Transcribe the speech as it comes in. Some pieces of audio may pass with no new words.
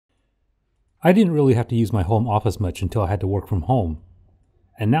I didn't really have to use my home office much until I had to work from home.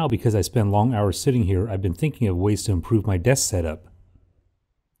 And now, because I spend long hours sitting here, I've been thinking of ways to improve my desk setup.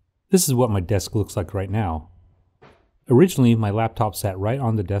 This is what my desk looks like right now. Originally, my laptop sat right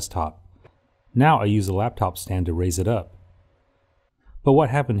on the desktop. Now I use a laptop stand to raise it up. But what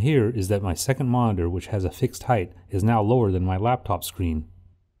happened here is that my second monitor, which has a fixed height, is now lower than my laptop screen.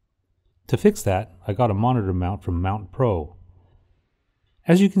 To fix that, I got a monitor mount from Mount Pro.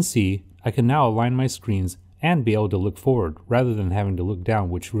 As you can see, I can now align my screens and be able to look forward rather than having to look down,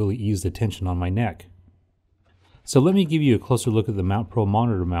 which really eased the tension on my neck. So let me give you a closer look at the Mount Pro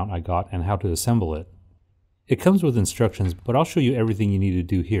monitor mount I got and how to assemble it. It comes with instructions, but I'll show you everything you need to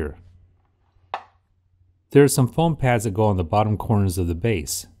do here. There are some foam pads that go on the bottom corners of the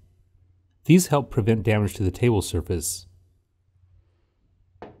base. These help prevent damage to the table surface.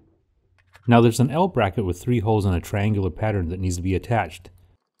 Now there's an L bracket with 3 holes in a triangular pattern that needs to be attached.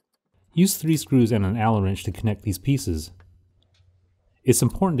 Use 3 screws and an Allen wrench to connect these pieces. It's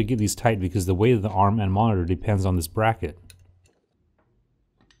important to get these tight because the weight of the arm and monitor depends on this bracket.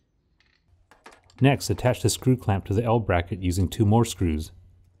 Next, attach the screw clamp to the L bracket using 2 more screws.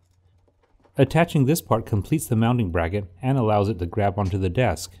 Attaching this part completes the mounting bracket and allows it to grab onto the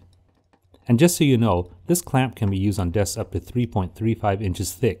desk. And just so you know, this clamp can be used on desks up to 3.35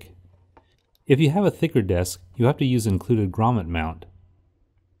 inches thick. If you have a thicker desk, you have to use an included grommet mount.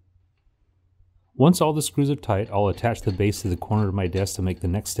 Once all the screws are tight, I'll attach the base to the corner of my desk to make the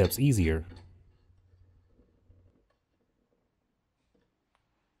next steps easier.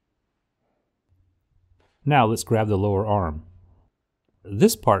 Now let's grab the lower arm.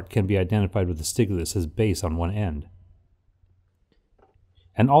 This part can be identified with a sticker that says base on one end.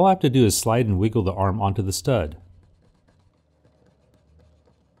 And all I have to do is slide and wiggle the arm onto the stud.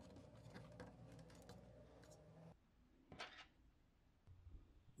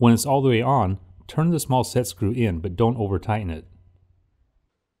 When it's all the way on, turn the small set screw in, but don't over tighten it.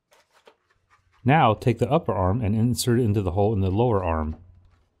 Now take the upper arm and insert it into the hole in the lower arm.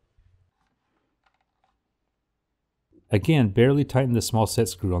 Again, barely tighten the small set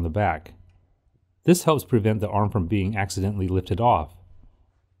screw on the back. This helps prevent the arm from being accidentally lifted off.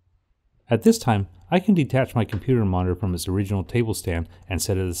 At this time, I can detach my computer monitor from its original table stand and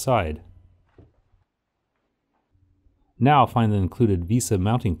set it aside. Now find the included Vesa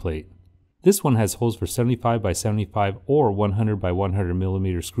mounting plate. This one has holes for 75 by 75 or 100 by 100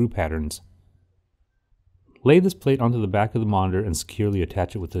 millimeter screw patterns. Lay this plate onto the back of the monitor and securely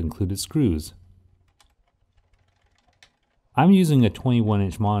attach it with the included screws. I'm using a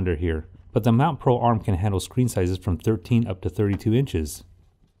 21-inch monitor here, but the Mount Pro arm can handle screen sizes from 13 up to 32 inches.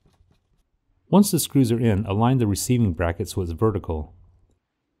 Once the screws are in, align the receiving bracket so it's vertical.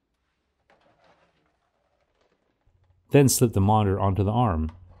 Then slip the monitor onto the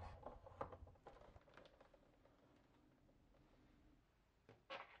arm.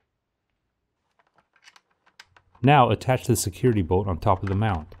 Now attach the security bolt on top of the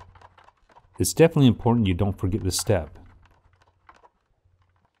mount. It's definitely important you don't forget this step.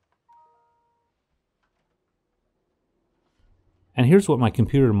 And here's what my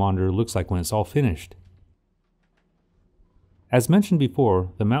computer monitor looks like when it's all finished. As mentioned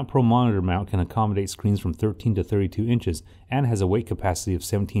before, the Mount Pro monitor mount can accommodate screens from 13 to 32 inches and has a weight capacity of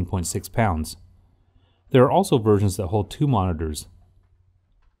 17.6 pounds. There are also versions that hold 2 monitors.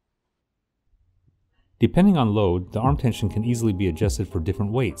 Depending on load, the arm tension can easily be adjusted for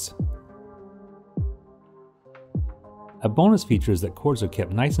different weights. A bonus feature is that cords are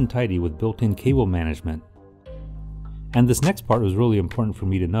kept nice and tidy with built-in cable management. And this next part was really important for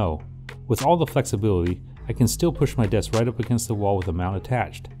me to know. With all the flexibility, I can still push my desk right up against the wall with the mount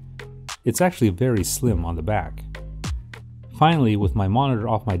attached. It's actually very slim on the back. Finally, with my monitor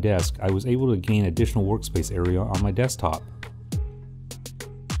off my desk, I was able to gain additional workspace area on my desktop.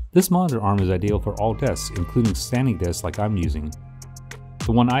 This monitor arm is ideal for all desks, including standing desks like I'm using.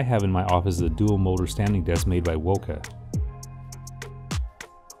 The one I have in my office is a dual motor standing desk made by Woka.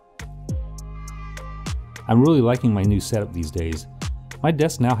 I'm really liking my new setup these days. My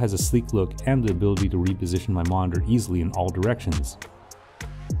desk now has a sleek look and the ability to reposition my monitor easily in all directions.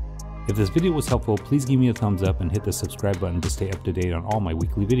 If this video was helpful, please give me a thumbs up and hit the subscribe button to stay up to date on all my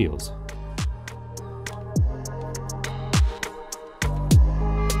weekly videos.